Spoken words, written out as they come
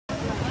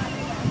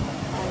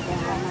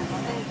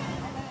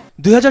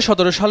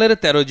2017 সালের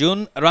 13 জুন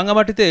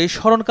রাঙ্গামাটিতে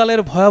স্মরণকালের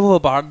ভয়াবহ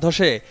পাহাড়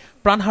ধসে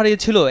প্রাণ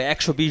হারিয়েছিল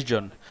 120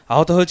 জন।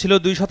 আহত হয়েছিল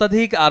 2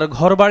 শতাধিক আর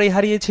ঘরবাড়ি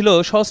হারিয়েছিল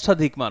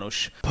সহস্রাধিক মানুষ।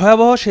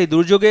 ভয়াবহ সেই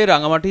দুর্যোগে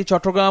রাঙ্গামাটি,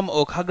 চট্টগ্রাম ও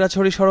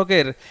খাগড়াছড়ি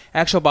সড়কের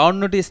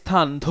 152টি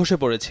স্থান ধসে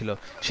পড়েছিল।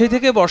 সেই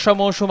থেকে বর্ষা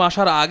মৌসুম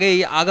আসার আগেই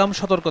আগাম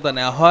সতর্কতা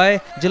নেওয়া হয়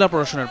জেলা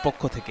প্রশাসনের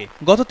পক্ষ থেকে।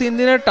 গত 3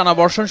 দিনের টানা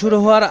বর্ষণ শুরু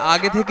হওয়ার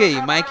আগে থেকেই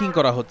মাইকিং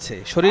করা হচ্ছে,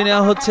 সরিয়ে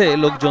নেওয়া হচ্ছে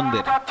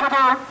লোকজনদের।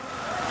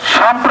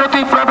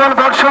 সম্প্রতি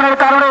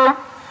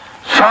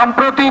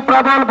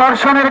প্রবল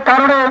বর্ষণের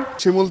কারণে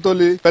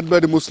শিমুলতলি,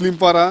 পেটবাড়ি, মুসলিম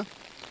পাড়া,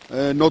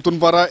 নতুন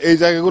পাড়া এই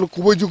জায়গাগুলো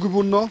খুবই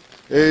ঝুঁকিপূর্ণ।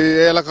 এই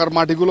এলাকার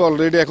মাটিগুলো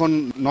অলরেডি এখন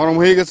নরম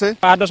হয়ে গেছে।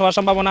 পাহাড় ধস হওয়ার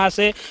সম্ভাবনা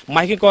আছে,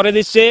 মাইকিং করে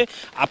দিচ্ছে।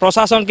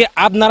 প্রশাসনকে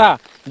আপনারা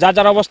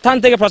যার অবস্থান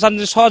থেকে প্রশাসন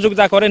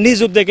সহযোগিতা করে নিজ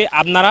উদ্যোগে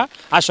আপনারা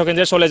আশ্রয়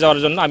কেন্দ্রে চলে যাওয়ার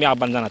জন্য আমি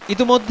আহ্বান জানাচ্ছি।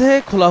 ইতিমধ্যে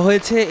খোলা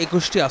হয়েছে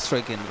 21টি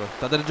আশ্রয় কেন্দ্র,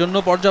 তাদের জন্য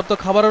পর্যাপ্ত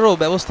খাবারেরও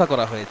ব্যবস্থা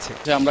করা হয়েছে।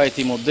 আমরা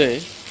ইতিমধ্যে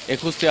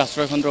 21টি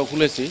আশ্রয় কেন্দ্র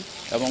খুলেছি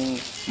এবং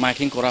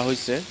মাইকিং করা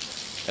হয়েছে।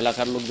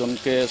 এলাকার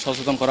লোকজনকে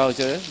সচেতন করা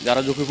হয়েছে,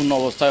 যারা ঝুঁকিপূর্ণ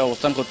অবস্থায়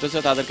অবস্থান করতেছে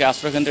তাদেরকে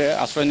আশ্রয় কেন্দ্রে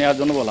আশ্রয় নেওয়ার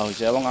জন্য বলা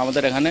হয়েছে এবং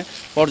আমাদের এখানে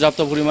পর্যাপ্ত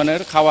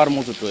পরিমাণের খাবার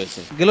মজুত রয়েছে।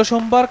 গেল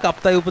সোমবার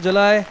কাপ্তাই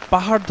উপজেলায়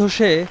পাহাড়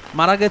ধসে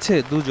মারা গেছে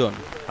 2 জন।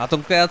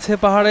 আতঙ্কে আছে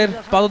পাহাড়ের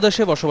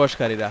পাদদেশে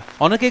বসবাসকারীরা।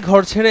 অনেকেই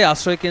ঘর ছেড়ে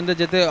আশ্রয় কেন্দ্রে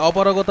যেতে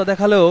অপারগতা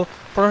দেখালেও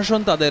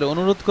প্রশাসন তাদের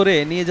অনুরোধ করে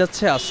নিয়ে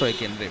যাচ্ছে আশ্রয়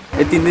কেন্দ্রে।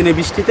 এই 3 দিনের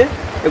বৃষ্টিতে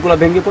এগুলো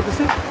ভেঙে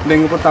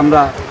পড়তে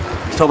আমরা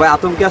সবাই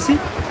আতঙ্কে আছি।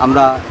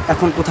 আমরা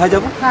এখন কোথায়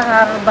যাব?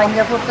 পাহাড়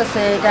ভাঙা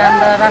পড়তেছে, এটা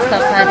আমরা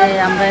রাস্তার সাইডে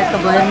আমরা একটা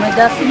ভয়ের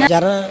মধ্যে আছি।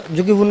 যারা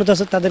ঝুঁকিপূর্ণ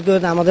আছে তাদেরকে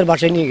আমাদের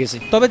বাসায় নিয়ে গেছি।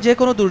 তবে যে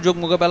কোনো দুর্যোগ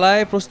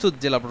মোকাবেলায় প্রস্তুত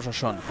জেলা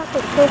প্রশাসন।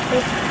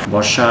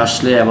 বর্ষা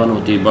আসলে এবং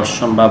অতি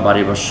বর্ষণ বা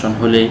ভারী বর্ষণ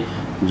হলে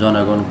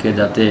জনগণকে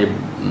যাতে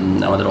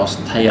আমাদের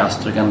অস্থায়ী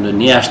আশ্রয়কেন্দ্রে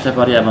নিয়ে আসতে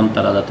পারে এবং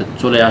তারা যাতে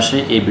চলে আসে,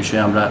 এই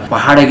বিষয়ে আমরা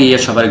পাহাড়ে গিয়ে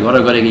সবার ঘরে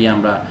ঘরে গিয়ে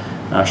আমরা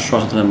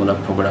সচেতনতামূলক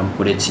প্রোগ্রাম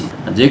করেছি।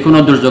 যে কোনো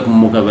দুর্যোগ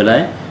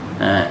মোকাবেলায়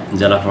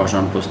জেলা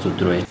প্রশাসন প্রস্তুত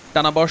রয়েছে।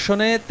 টানা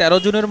বর্ষণে 13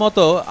 জুনের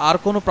মতো আর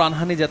কোনো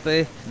প্রাণহানি যাতে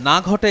না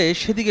ঘটে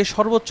সেদিকে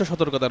সর্বোচ্চ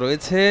সতর্কতা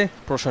রয়েছে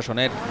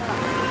প্রশাসনের।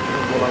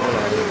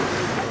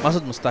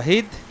 মাসুদ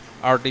মুস্তাহিদ,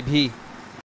 RTV।